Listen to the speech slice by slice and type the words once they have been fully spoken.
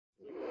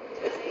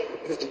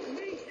Get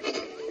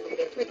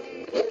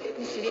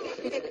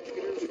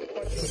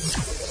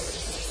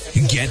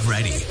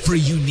ready for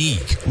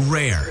unique,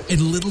 rare,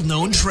 and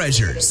little-known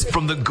treasures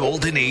from the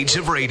golden age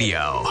of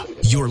radio.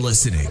 You're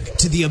listening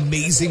to The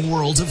Amazing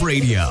World of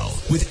Radio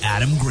with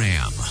Adam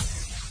Graham.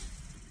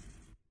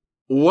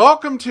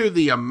 Welcome to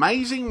The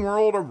Amazing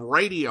World of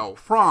Radio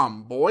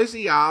from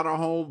Boise,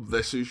 Idaho.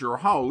 This is your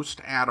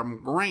host,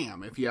 Adam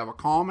Graham. If you have a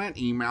comment,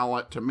 email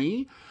it to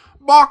me,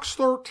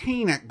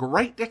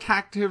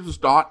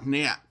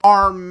 box13@greatdetectives.net.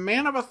 Our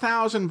Man of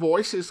 1,000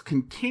 Voices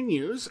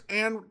continues,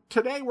 and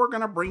today we're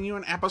going to bring you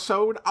an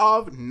episode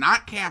of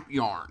Nightcap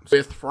Yarns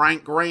with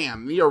Frank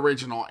Graham. The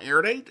original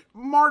air date,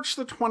 March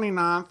the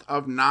 29th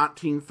of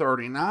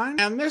 1939,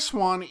 and this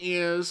one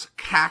is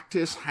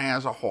Cactus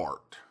Has a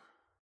Heart.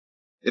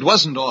 It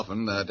wasn't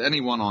often that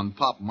anyone on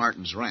Pop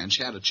Martin's ranch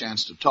had a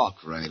chance to talk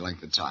for any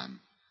length of time.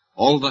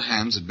 All the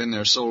hands had been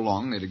there so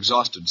long they'd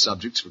exhausted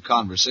subjects for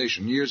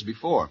conversation years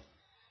before.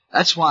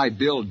 That's why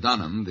Bill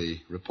Dunham,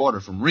 the reporter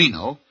from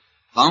Reno,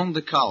 found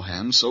the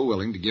cowhands so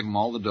willing to give him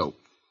all the dope.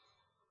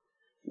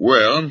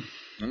 Well,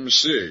 let me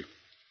see.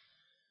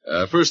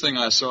 First thing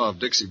I saw of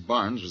Dixie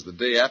Barnes was the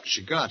day after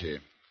she got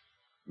here.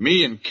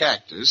 Me and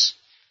Cactus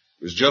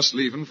was just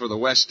leaving for the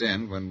West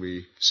End when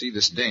we see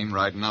this dame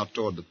riding out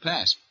toward the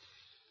pass.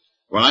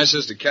 When I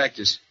says to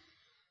Cactus,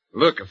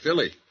 "Look, a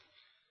filly,"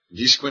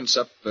 he squints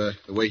up the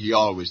way he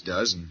always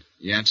does, and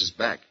he answers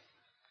back,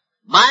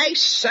 "By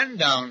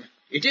sundown,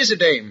 it is a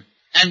dame,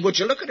 and would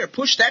you look at her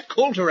push that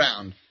colt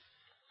around?"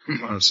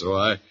 Well, so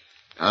I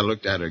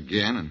looked at her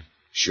again, and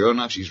sure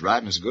enough, she's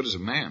riding as good as a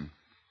man.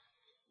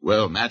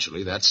 Well,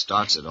 naturally, that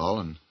starts it all,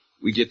 and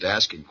we get to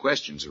asking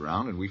questions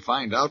around, and we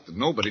find out that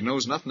nobody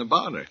knows nothing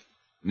about her.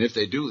 And if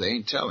they do, they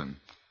ain't telling.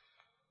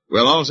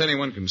 Well, all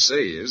anyone can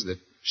say is that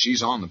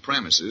she's on the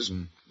premises,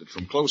 and that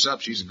from close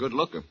up she's a good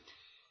looker.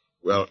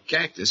 Well,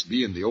 Cactus,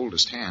 being the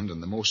oldest hand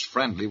and the most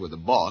friendly with the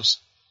boss,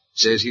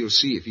 says he'll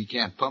see if he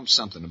can't pump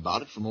something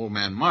about it from old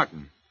man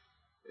Martin.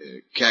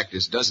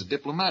 Cactus does it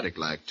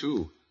diplomatic-like,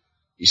 too.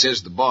 He says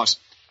to the boss,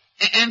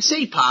 And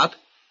say, Pop,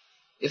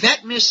 if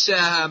that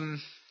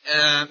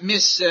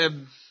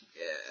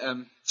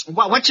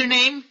what's her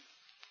name?"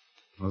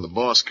 Well, the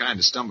boss kind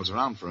of stumbles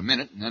around for a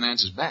minute and then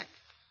answers back.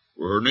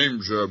 Well, her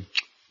name's,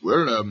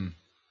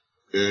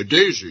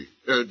 Daisy.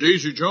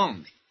 Daisy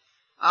Jones.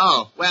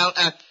 Oh, well,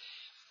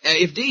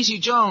 if Daisy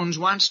Jones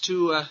wants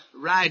to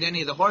ride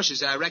any of the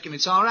horses, I reckon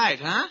it's all right,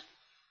 huh?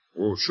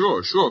 Oh,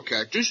 sure,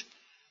 Cactus.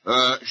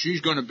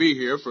 She's going to be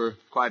here for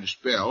quite a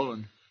spell,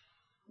 and,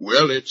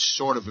 well, it's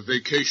sort of a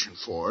vacation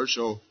for her,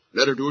 so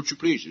let her do what she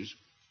pleases.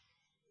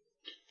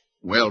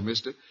 Well,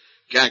 mister,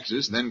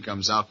 Cactus then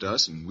comes out to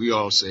us, and we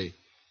all say,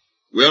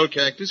 "Well,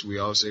 Cactus," we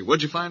all say,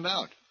 "what'd you find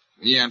out?"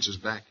 And he answers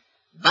back,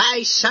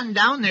 "By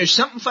sundown, there's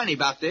something funny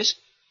about this."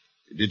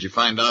 "Did you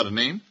find out a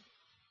name?"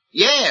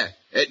 "Yeah,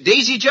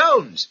 Daisy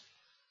Jones."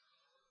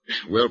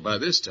 Well, by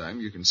this time,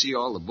 you can see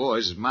all the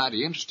boys is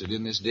mighty interested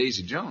in this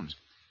Daisy Jones,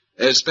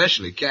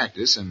 especially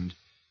Cactus and,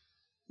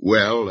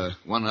 well,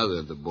 one other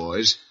of the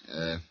boys,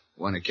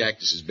 one of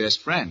Cactus's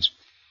best friends.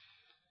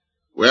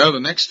 Well, the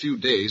next few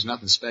days,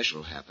 nothing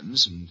special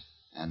happens, and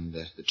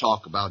the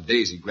talk about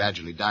Daisy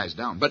gradually dies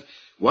down. But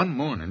one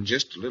morning,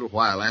 just a little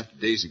while after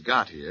Daisy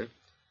got here,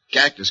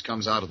 Cactus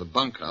comes out of the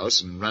bunkhouse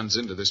and runs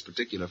into this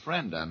particular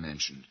friend I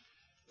mentioned.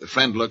 The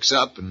friend looks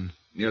up and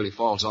nearly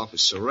falls off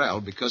his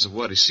sorrel because of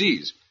what he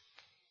sees.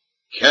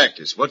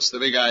 "Cactus, what's the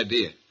big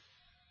idea?"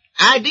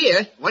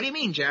 "Idea? What do you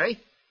mean, Jerry?"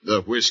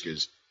 The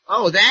whiskers.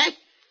 "Oh, that?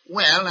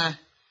 Well, I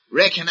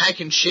reckon I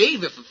can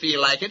shave if I feel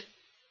like it."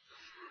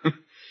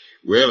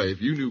 Well, if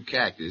you knew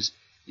Cactus,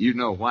 you'd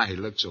know why he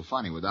looked so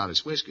funny without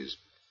his whiskers.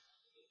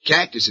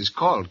 Cactus is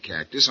called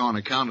Cactus on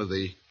account of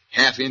the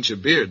half-inch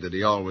of beard that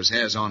he always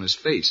has on his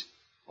face,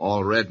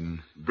 all red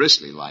and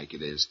bristly like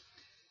it is.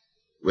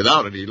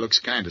 Without it, he looks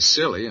kind of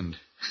silly and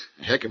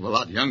a heck of a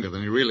lot younger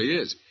than he really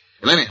is.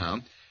 Well,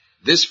 anyhow,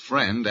 this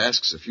friend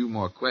asks a few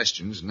more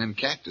questions, and then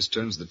Cactus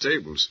turns the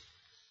tables.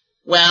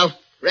 "Well,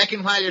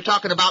 reckon while you're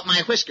talking about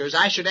my whiskers,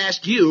 I should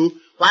ask you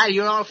why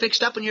you're all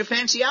fixed up in your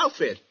fancy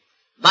outfit.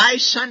 By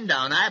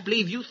sundown, I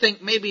believe you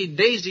think maybe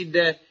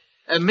Daisy'd,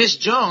 Miss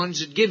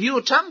Jones'd give you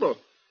a tumble."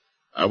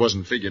 "I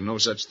wasn't figuring no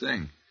such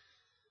thing.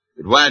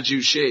 But why'd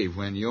you shave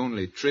when you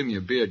only trim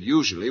your beard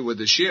usually with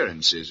the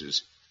shearing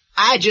scissors?"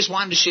 "I just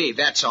wanted to shave,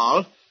 that's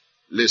all."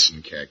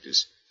 "Listen,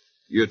 Cactus,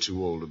 you're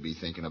too old to be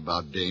thinking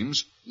about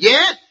dames."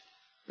 "Yeah?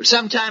 But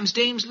sometimes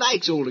dames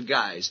likes older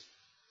guys.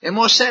 They're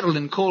more settled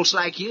than colts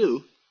like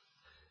you."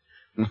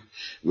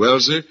 Well,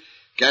 sir,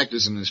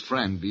 Cactus and his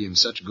friend being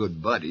such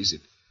good buddies,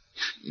 it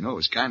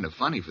was kind of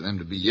funny for them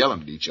to be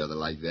yelling at each other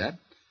like that.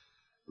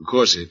 Of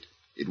course, it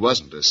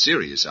wasn't a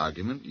serious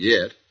argument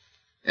yet,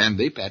 and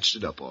they patched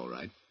it up all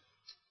right.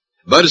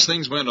 But as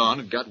things went on,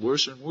 it got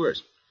worse and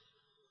worse.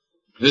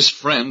 This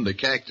friend, the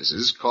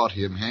Cactuses, caught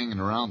him hanging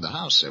around the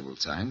house several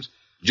times,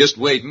 just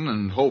waiting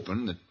and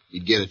hoping that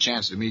he'd get a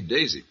chance to meet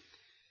Daisy.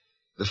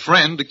 The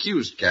friend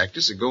accused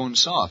Cactus of going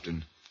soft,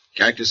 and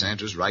Cactus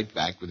answers right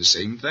back with the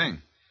same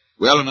thing.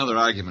 Well, another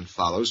argument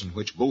follows in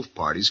which both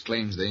parties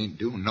claims they ain't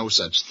doing no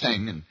such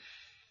thing, and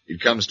it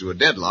comes to a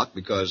deadlock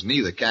because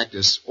neither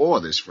Cactus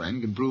or this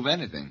friend can prove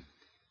anything.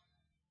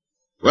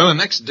 Well, the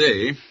next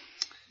day,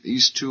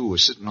 these two were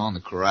sitting on the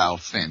corral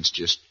fence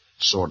just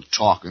sort of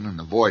talking and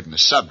avoiding the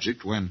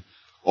subject when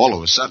all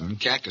of a sudden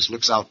Cactus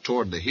looks out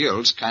toward the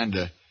hills kind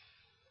of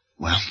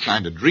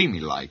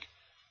dreamy-like.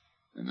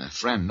 And the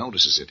friend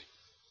notices it.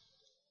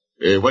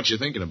 What you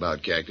thinking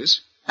about,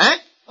 Cactus? Huh?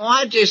 Oh,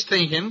 I'm just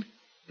thinking.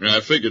 I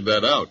figured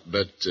that out,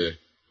 but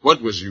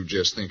what was you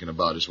just thinking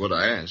about is what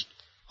I asked.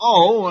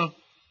 Oh,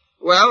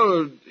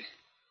 well,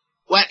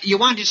 you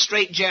want it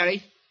straight,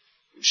 Jerry?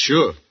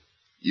 Sure.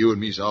 You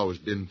and me's always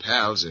been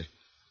pals. There's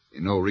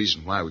no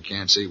reason why we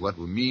can't say what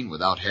we mean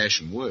without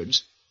hashing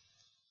words.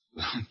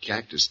 Well,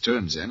 Cactus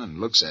turns in and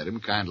looks at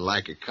him kind of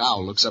like a cow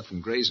looks up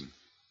from grazing.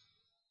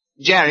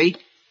 Jerry,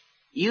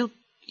 you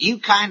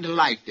kind of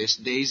like this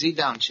Daisy,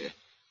 don't you?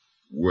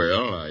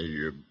 Well,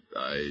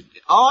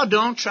 Oh,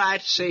 don't try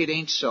to say it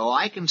ain't so.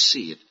 I can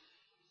see it.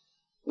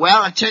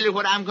 Well, I tell you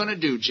what I'm going to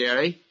do,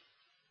 Jerry.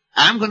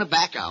 I'm going to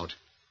back out.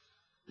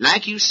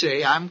 Like you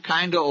say, I'm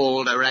kind of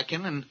old, I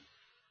reckon, and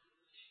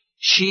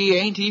she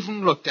ain't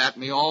even looked at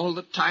me all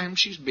the time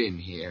she's been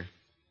here.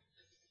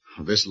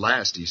 This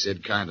last he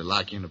said kind of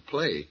like in a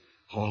play,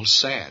 all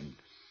sad.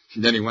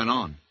 And then he went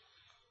on.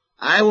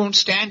 I won't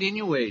stand in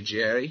your way,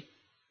 Jerry,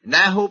 and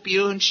I hope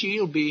you and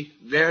she'll be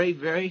very,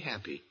 very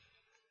happy.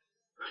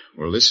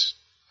 Well, this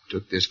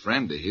took this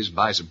friend of his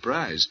by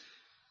surprise.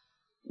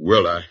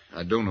 Well,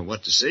 I don't know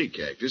what to say,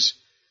 Cactus.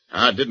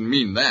 I didn't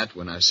mean that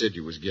when I said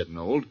you was getting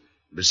old.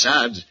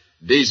 Besides,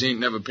 Daisy ain't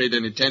never paid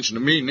any attention to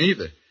me,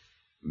 neither.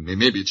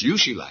 Maybe it's you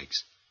she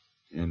likes.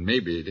 And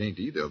maybe it ain't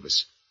either of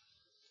us.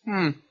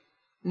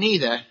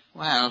 Neither.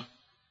 Well,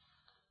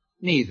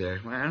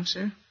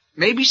 sir,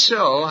 maybe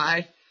so.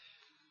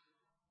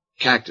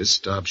 Cactus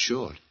stopped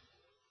short.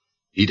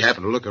 He'd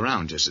happened to look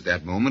around just at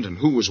that moment, and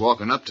who was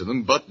walking up to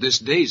them but this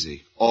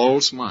Daisy,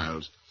 all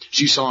smiles.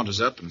 She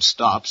saunters up and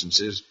stops and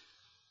says,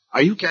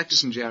 "Are you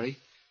Cactus and Jerry?"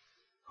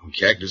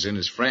 Cactus and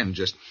his friend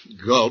just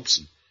gulps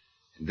and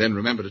then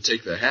remember to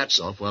take their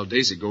hats off while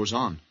Daisy goes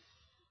on.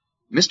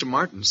 "Mr.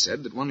 Martin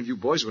said that one of you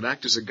boys would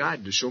act as a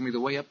guide to show me the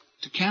way up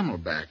to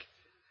Camelback.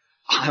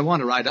 I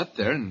want to ride up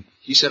there, and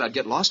he said I'd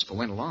get lost if I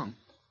went along."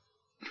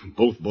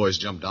 Both boys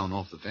jumped down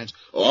off the fence.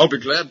 "Oh, I'll be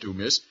glad to,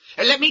 miss."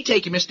 Let me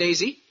take you, Miss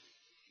Daisy.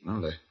 Well,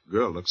 the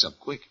girl looks up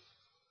quick.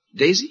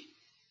 "Daisy?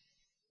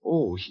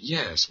 Oh,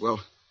 yes.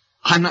 Well,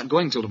 I'm not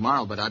going till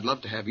tomorrow, but I'd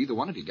love to have either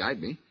one of you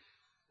guide me.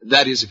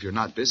 That is, if you're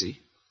not busy."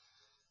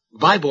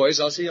 "Bye, boys.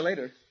 I'll see you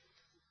later."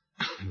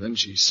 Then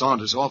she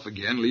saunters off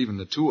again, leaving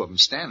the two of them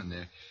standing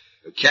there.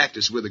 A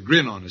Cactus with a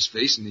grin on his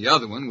face and the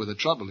other one with a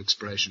troubled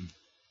expression.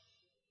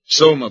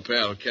 "So, my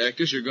pal,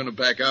 Cactus, you're going to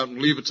back out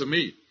and leave it to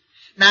me."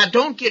 Now,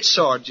 don't get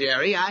sore,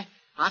 Jerry. I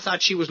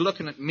thought she was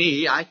looking at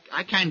me. I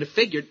kind of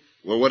figured...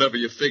 Well, whatever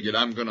you figured,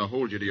 I'm going to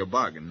hold you to your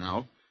bargain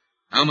now.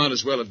 I might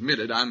as well admit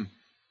it.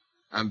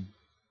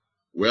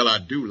 Well, I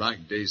do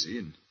like Daisy,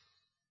 and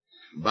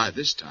by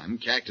this time,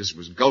 Cactus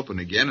was gulping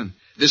again, and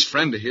this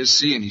friend of his,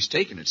 seeing he's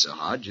taking it so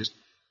hard, just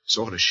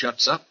sort of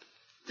shuts up,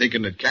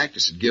 thinking that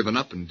Cactus had given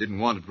up and didn't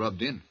want it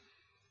rubbed in.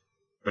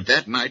 But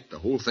that night, the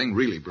whole thing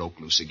really broke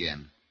loose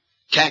again.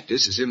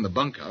 Cactus is in the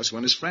bunkhouse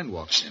when his friend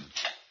walks in.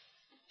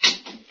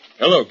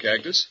 "Hello,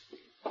 Cactus."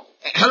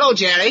 Hello,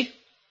 Jerry.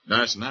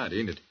 "Nice night,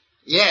 ain't it?"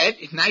 Yeah,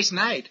 nice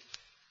night.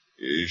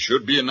 "It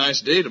should be a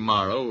nice day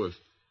tomorrow if..."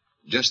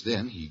 Just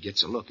then, he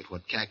gets a look at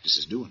what Cactus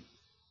is doing.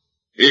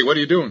 "Hey, what are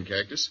you doing,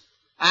 Cactus?"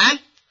 I'm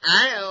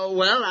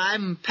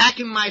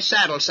packing my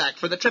saddle sack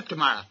for the trip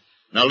tomorrow."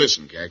 "Now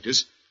listen,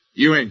 Cactus.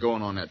 You ain't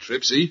going on that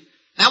trip, see?"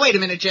 "Now, wait a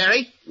minute,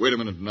 Jerry." "Wait a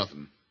minute,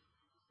 nothing.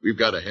 We've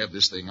got to have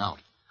this thing out."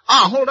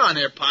 "Oh, hold on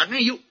there, partner.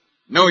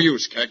 No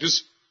use,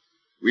 Cactus.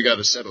 We got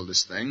to settle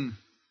this thing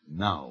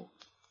now."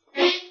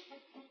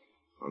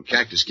 Well,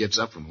 Cactus gets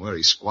up from where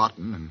he's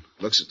squatting and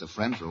looks at the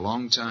friend for a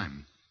long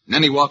time. And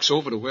then he walks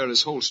over to where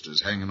his holster's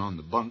hanging on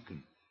the bunk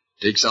and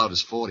takes out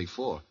his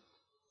 .44.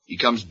 He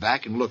comes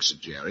back and looks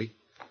at Jerry.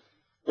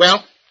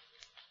 "Well,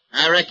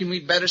 I reckon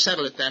we'd better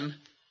settle it then.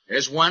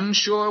 There's one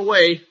sure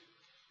way,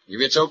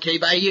 if it's okay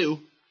by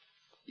you."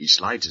 He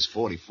slides his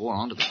 .44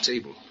 onto the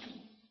table.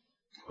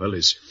 Well,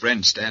 his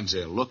friend stands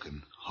there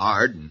looking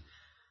hard and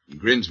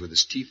grins with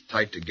his teeth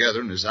tight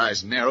together and his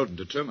eyes narrowed and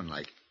determined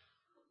like.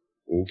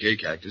 "Okay,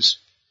 Cactus.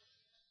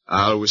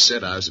 I always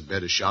said I was a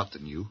better shot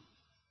than you.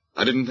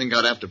 I didn't think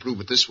I'd have to prove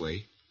it this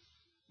way."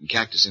 And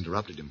Cactus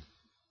interrupted him.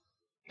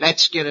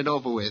 "Let's get it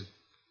over with.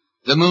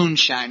 The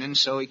moon's shining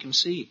so he can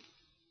see."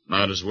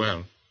 "Might as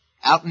well."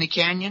 "Out in the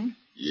canyon?"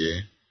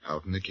 "Yeah,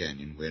 out in the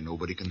canyon where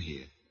nobody can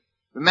hear."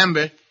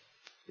 "Remember,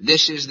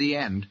 this is the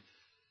end.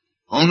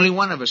 Only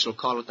one of us will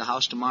call at the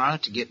house tomorrow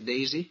to get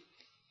Daisy.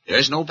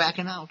 There's no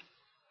backing out."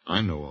 "I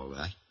know all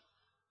that.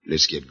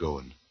 Let's get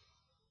going."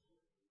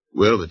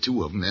 Well, the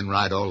two of them then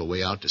ride all the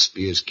way out to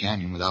Spears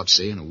Canyon without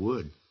saying a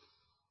word.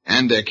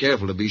 And they're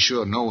careful to be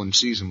sure no one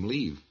sees them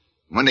leave.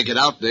 When they get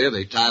out there,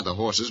 they tie the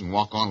horses and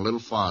walk on a little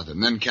farther,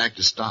 and then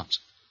Cactus stops.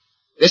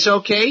 "This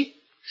okay?"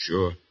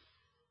 "Sure.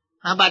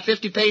 How about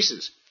 50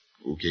 paces?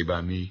 Okay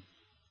by me.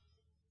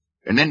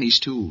 And then these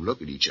two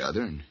look at each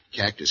other, and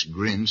Cactus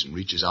grins and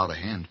reaches out a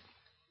hand.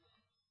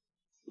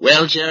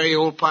 Well, Jerry,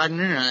 old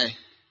partner,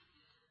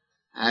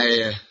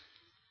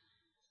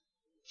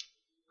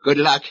 good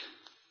luck.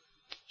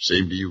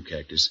 Same to you,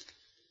 Cactus.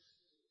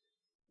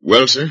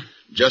 Well, sir,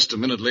 just a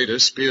minute later,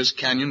 Spears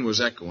Canyon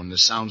was echoing the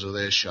sounds of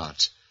their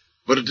shots.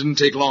 But it didn't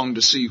take long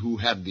to see who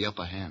had the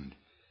upper hand.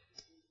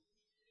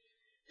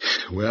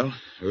 Well,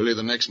 early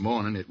the next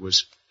morning, it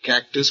was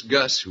Cactus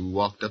Gus who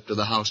walked up to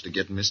the house to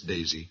get Miss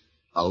Daisy,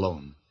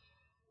 alone.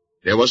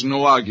 There was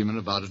no argument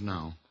about it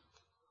now.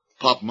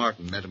 Pop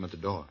Martin met him at the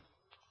door.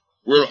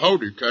 Well,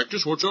 howdy,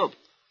 Cactus. What's up?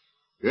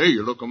 Hey,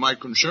 you're looking mighty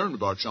concerned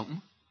about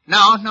something. No,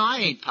 I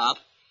ain't, Pop.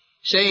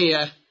 Say,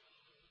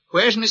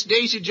 where's Miss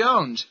Daisy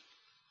Jones?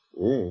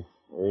 Well,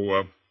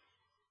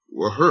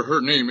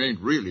 her name ain't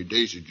really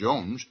Daisy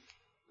Jones.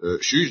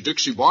 She's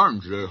Dixie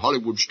Barnes, a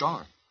Hollywood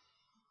star.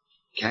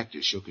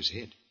 Cactus shook his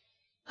head.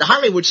 The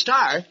Hollywood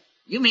star?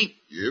 You mean...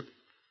 Yep.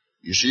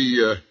 You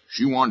see,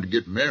 she wanted to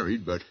get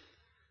married, but,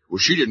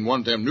 she didn't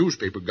want them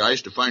newspaper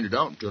guys to find it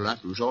out until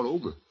after it was all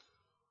over.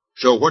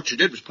 So what she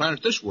did was plan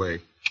it this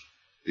way.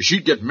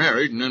 She'd get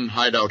married and then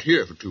hide out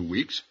here for 2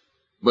 weeks,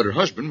 but her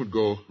husband would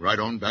go right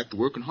on back to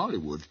work in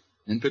Hollywood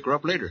and pick her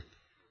up later.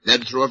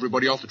 That'd throw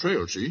everybody off the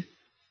trail, see?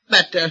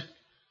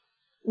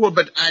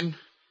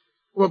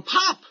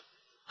 Pop,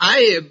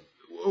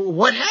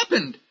 what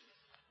happened?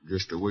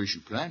 Just the way she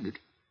planned it.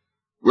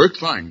 Worked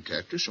fine,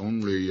 Cactus,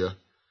 only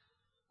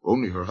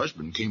her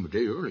husband came a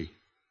day early.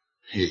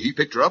 He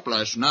picked her up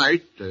last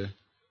night,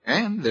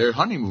 and they're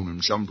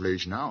honeymooning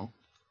someplace now.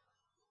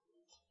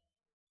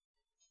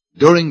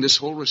 During this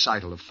whole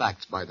recital of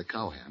facts by the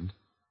cowhand,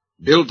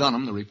 Bill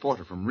Dunham, the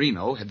reporter from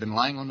Reno, had been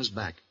lying on his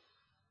back,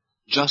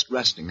 just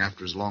resting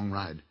after his long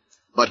ride.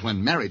 But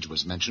when marriage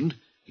was mentioned,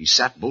 he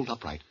sat bolt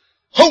upright.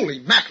 Holy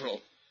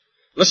mackerel!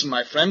 Listen,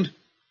 my friend.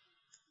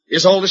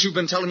 Is all this you've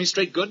been telling me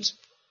straight goods?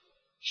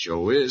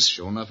 Sure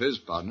enough is,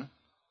 partner.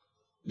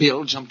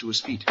 Bill jumped to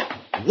his feet.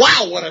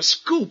 Wow, what a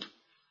scoop!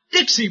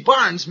 Dixie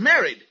Barnes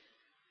married!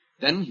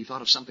 Then he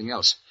thought of something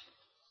else.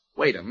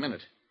 Wait a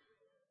minute.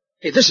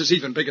 Hey, this is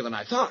even bigger than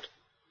I thought.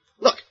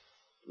 Look,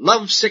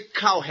 lovesick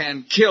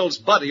cowhand kills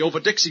Buddy over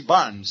Dixie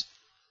Barnes.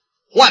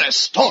 What a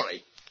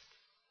story!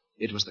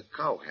 It was the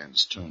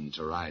cowhand's turn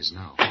to rise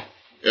now.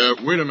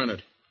 Wait a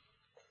minute.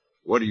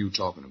 What are you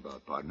talking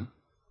about, partner?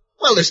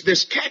 Well,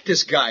 this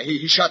Cactus guy,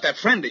 he shot that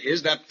friend of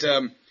his,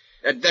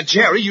 that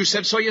Jerry, you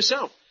said so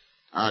yourself.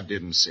 I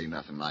didn't say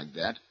nothing like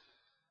that.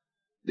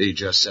 They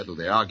just settled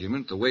the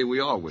argument the way we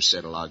always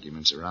settle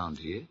arguments around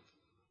here.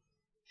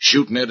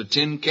 Shooting at a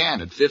tin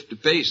can at 50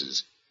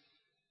 paces.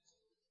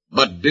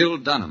 But Bill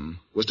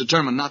Dunham was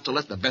determined not to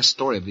let the best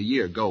story of the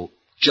year go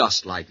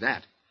just like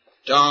that.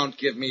 Don't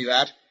give me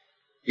that.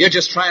 You're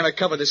just trying to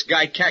cover this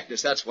guy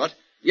Cactus, that's what.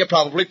 You're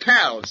probably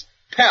pals.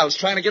 Pals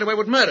trying to get away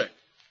with murder.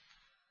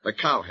 The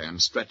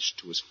cowhand stretched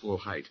to his full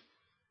height.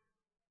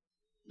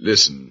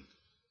 Listen.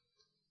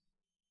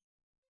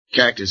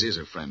 Cactus is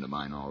a friend of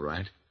mine, all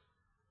right.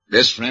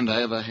 Best friend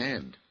I ever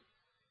had.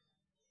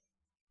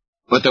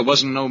 But there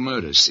wasn't no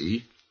murder,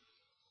 see?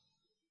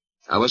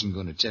 I wasn't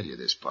going to tell you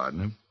this,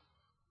 partner,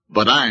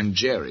 but I'm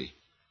Jerry.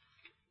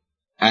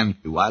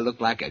 And do I look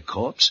like a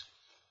corpse?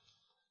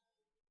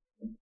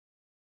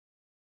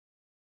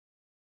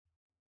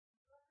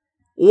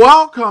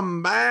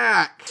 Welcome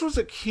back. This was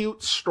a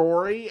cute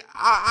story.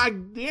 I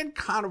did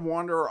kind of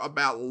wonder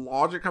about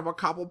logic of a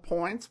couple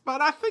points, but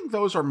I think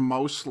those are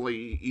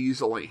mostly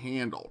easily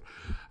handled.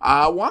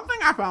 One thing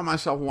I found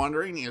myself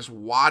wondering is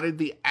why did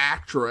the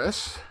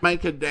actress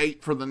make a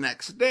date for the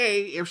next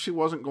day if she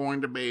wasn't going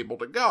to be able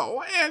to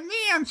go? And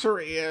the answer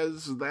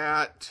is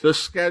that the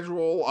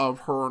schedule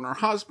of her and her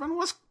husband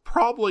was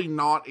probably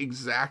not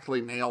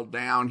exactly nailed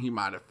down. He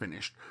might have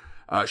finished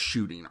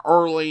shooting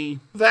early.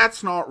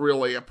 That's not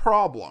really a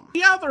problem.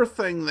 The other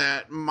thing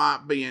that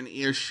might be an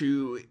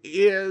issue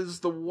is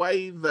the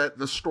way that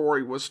the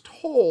story was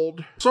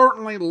told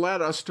certainly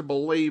led us to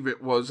believe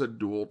it was a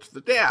duel to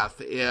the death.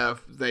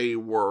 If they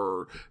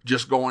were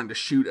just going to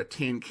shoot a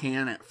tin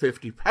can at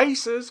 50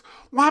 paces,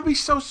 why be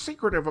so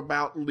secretive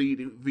about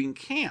leaving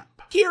camp?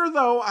 Here,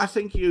 though, I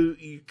think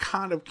you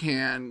kind of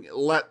can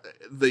let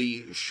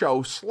the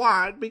show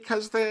slide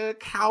because the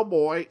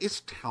cowboy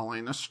is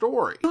telling a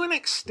story. To an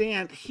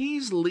extent,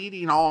 he's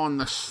leading on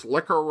the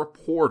slicker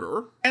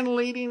reporter and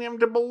leading him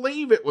to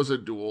believe it was a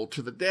duel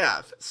to the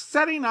death,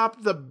 setting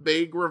up the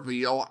big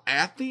reveal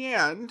at the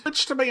end,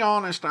 which, to be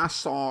honest, I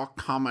saw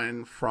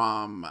coming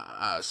from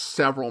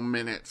several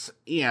minutes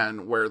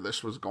in where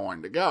this was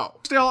going to go.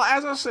 Still,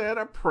 as I said,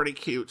 a pretty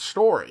cute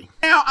story.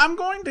 Now, I'm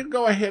going to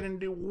go ahead and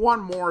do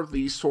one more of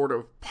these sort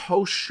of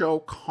post-show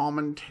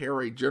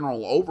commentary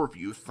general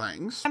overview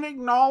things and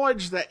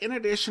acknowledge that in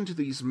addition to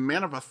these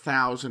Men of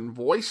 1,000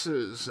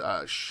 Voices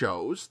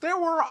shows, there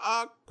were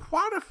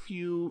quite a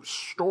few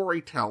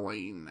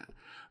storytelling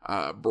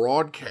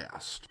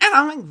broadcasts. And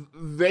I think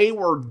they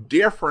were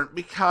different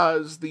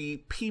because the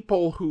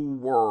people who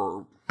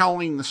were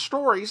telling the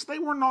stories, they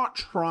were not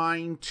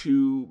trying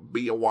to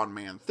be a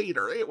one-man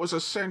theater. It was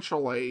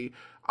essentially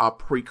a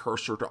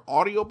precursor to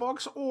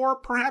audiobooks or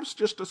perhaps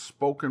just a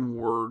spoken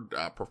word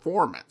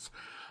performance.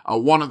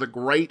 One of the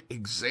great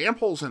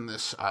examples in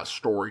this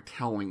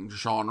storytelling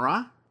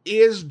genre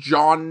is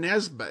John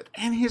Nesbitt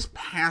and his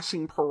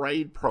Passing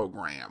Parade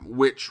program,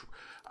 which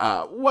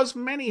was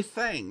many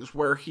things,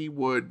 where he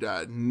would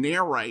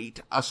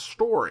narrate a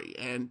story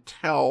and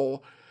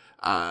tell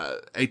a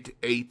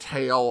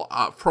tale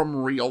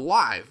from real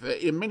life,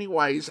 in many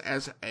ways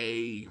as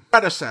a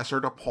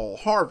predecessor to Paul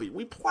Harvey.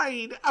 We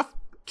played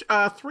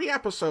 3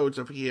 episodes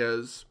of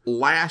his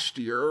last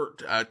year,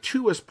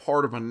 2 as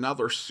part of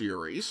another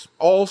series.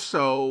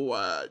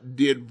 Also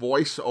did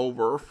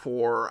voiceover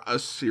for a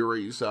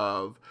series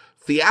of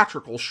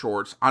theatrical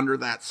shorts under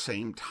that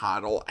same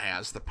title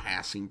as The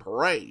Passing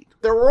Parade.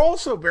 There were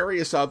also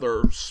various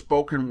other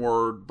spoken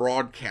word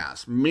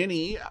broadcasts,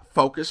 many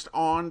focused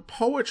on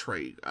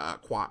poetry,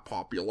 quite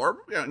popular,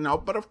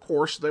 but of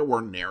course there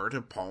were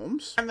narrative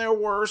poems, and there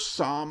were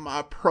some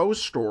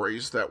prose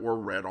stories that were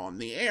read on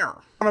the air.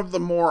 One of the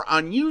more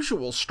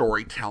unusual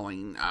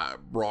storytelling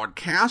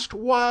broadcast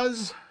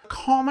was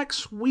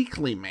Comics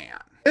Weekly Man.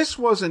 This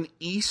was an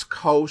East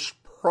Coast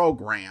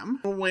program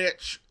in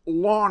which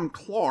Lon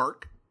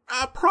Clark,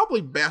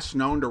 probably best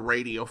known to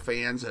radio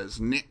fans as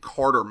Nick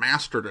Carter,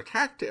 Master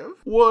Detective,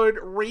 would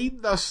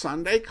read the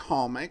Sunday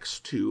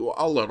comics to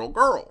a little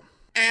girl.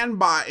 And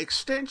by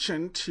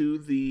extension to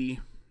the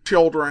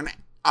children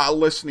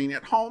listening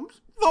at home,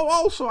 though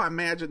also I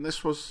imagine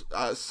this was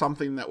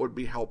something that would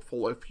be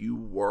helpful if you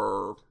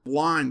were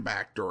blind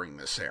back during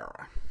this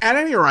era. At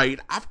any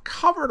rate, I've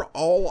covered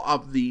all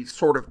of the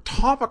sort of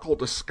topical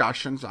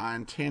discussions I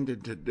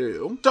intended to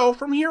do. So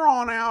from here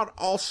on out,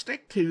 I'll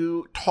stick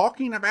to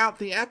talking about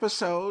the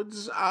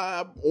episodes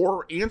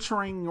or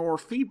answering your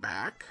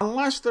feedback,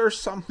 unless there's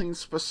something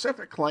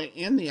specifically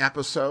in the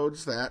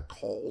episodes that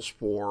calls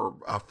for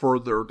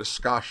further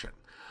discussion.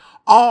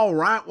 All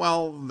right,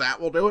 well,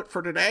 that will do it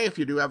for today. If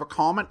you do have a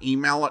comment,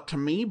 email it to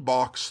me,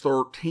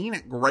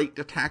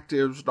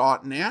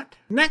 box13@greatdetectives.net.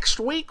 Next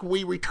week,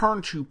 we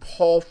return to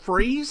Paul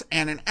Frees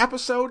and an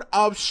episode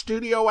of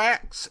Studio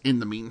X. In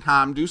the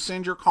meantime, do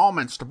send your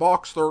comments to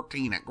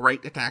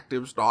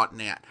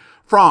box13@greatdetectives.net.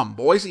 From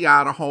Boise,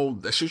 Idaho,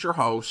 this is your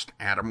host,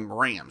 Adam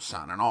Graham,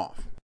 signing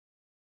off.